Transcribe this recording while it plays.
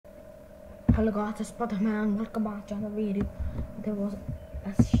Hello guys, it's Spider-Man. Welcome back to another video. There was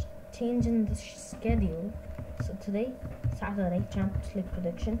a change in the schedule. So today, Saturday, Champions League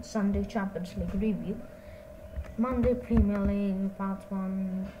prediction. Sunday, Champions League review. Monday, Premier League Part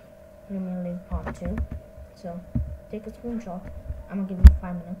 1, Premier League Part 2. So, take a screenshot. I'm gonna give you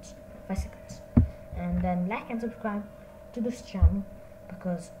 5 minutes, 5 seconds. And then like and subscribe to this channel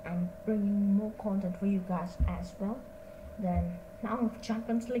because I'm bringing more content for you guys as well. Then now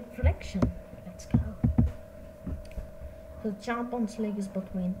Champions League prediction. Let's go. So Champions League is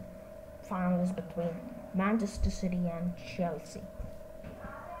between Manchester City and Chelsea.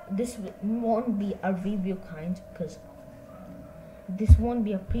 This won't be a review kind because this won't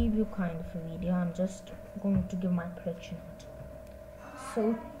be a preview kind of a video. I'm just going to give my prediction on it.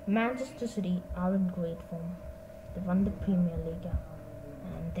 So Manchester City are in great form. They won the Premier League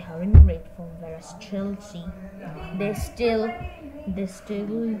and they are in great form, whereas Chelsea they still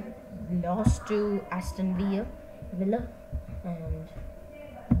lost to Aston Villa, and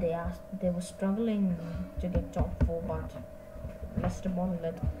they were struggling to get top 4, but let's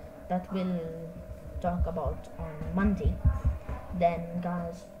that we'll talk about on Monday. Then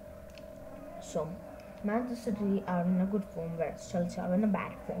guys, so Manchester City are in a good form, whereas Chelsea are in a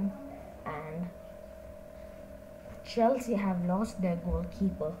bad form, and Chelsea have lost their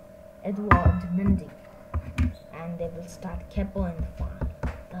goalkeeper Edouard Mendy, and they will start Kepa in the final.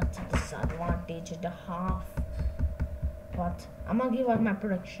 That's a disadvantage at the half. But I'm gonna give out my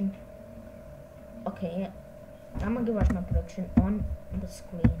prediction. Okay, I'm gonna give out my prediction on the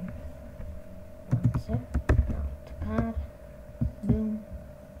screen. One sec. Now the pad. Boom.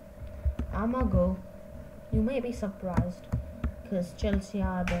 I'm gonna go. You may be surprised because Chelsea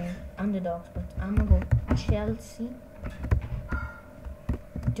are the underdogs, but I'm gonna go Chelsea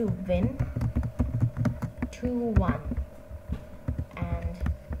to win 2-1. And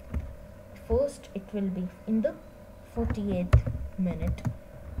first it will be in the 48th minute.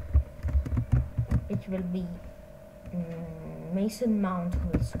 It will be Mason Mount who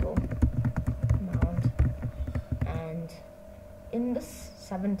will score. And in the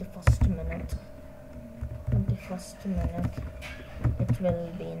 71st minute, it will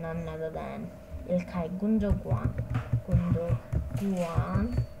be none other than Ilkay Gundogan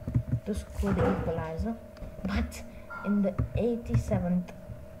to score the equalizer. But in the 87th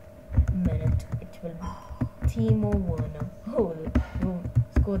minute, it will be Timo Werner who will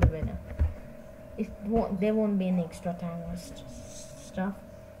score the winner. There won't be any extra time or stuff,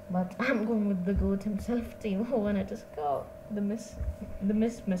 but I'm going with the GOAT himself, Timo Werner, to score the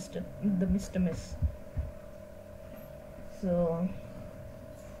Mr. Miss. So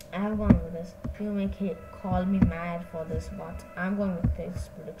I have gone with this. You may call me mad for this, but I'm going with this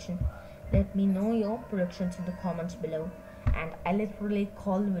prediction. Let me know your predictions in the comments below. And I literally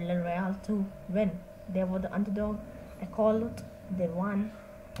called Villarreal to win. They were the underdog. I called it. They won.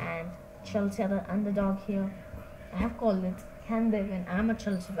 And Chelsea are the underdog here. I have called it. Can they win? I'm a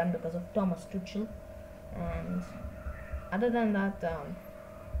Chelsea fan because of Thomas Tuchel. And other than that,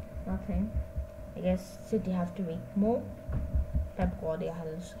 nothing. I guess City have to wait more. Pep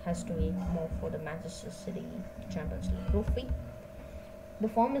Guardiola has to wait more for the Manchester City Champions League trophy. The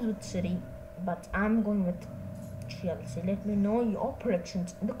form is with City, but I'm going with Chelsea. Let me know your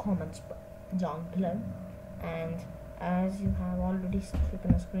predictions in the comments down below. And as you have already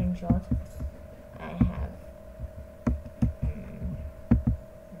taken a screenshot, I have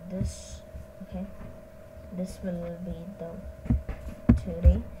this. Okay, this will be the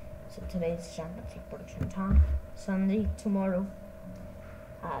today. So today's Champions League prediction time. Sunday, tomorrow,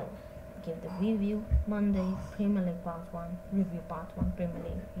 I'll give the review. Monday, Premier League Part 1, Review Part 1, Premier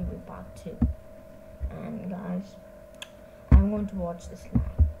League Review Part 2. And guys, I'm going to watch this live.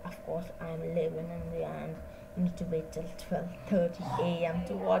 Of course, I'm living in the end. You need to wait till 12:30 a.m.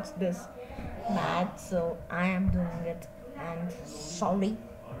 to watch this match. So I am doing it. And sorry,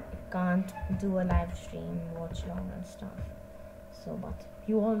 I can't do a live stream, watch long and stuff. So, but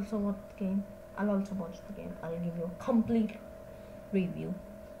you also watch the game. I'll also watch the game. I'll give you a complete review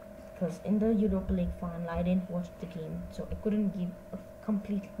because in the Europa League final I didn't watch the game, so I couldn't give a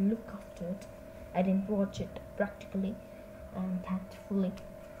complete look after it. I didn't watch it practically and tactfully.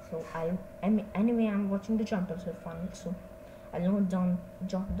 So anyway, I'm watching the Champions League final, so I'll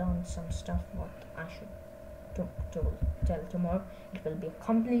jot down some stuff what I should tell tomorrow. It will be a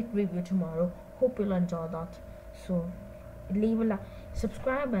complete review tomorrow. Hope you'll enjoy that. So leave a like,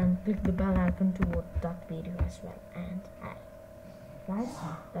 subscribe, and click the bell icon to watch that video as well. And guys,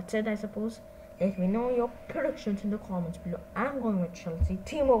 that's it, I suppose. Let me know your predictions in the comments below. I'm going with Chelsea.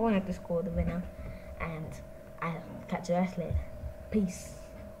 Timo Werner to score the winner, and I'll catch you guys later. Peace.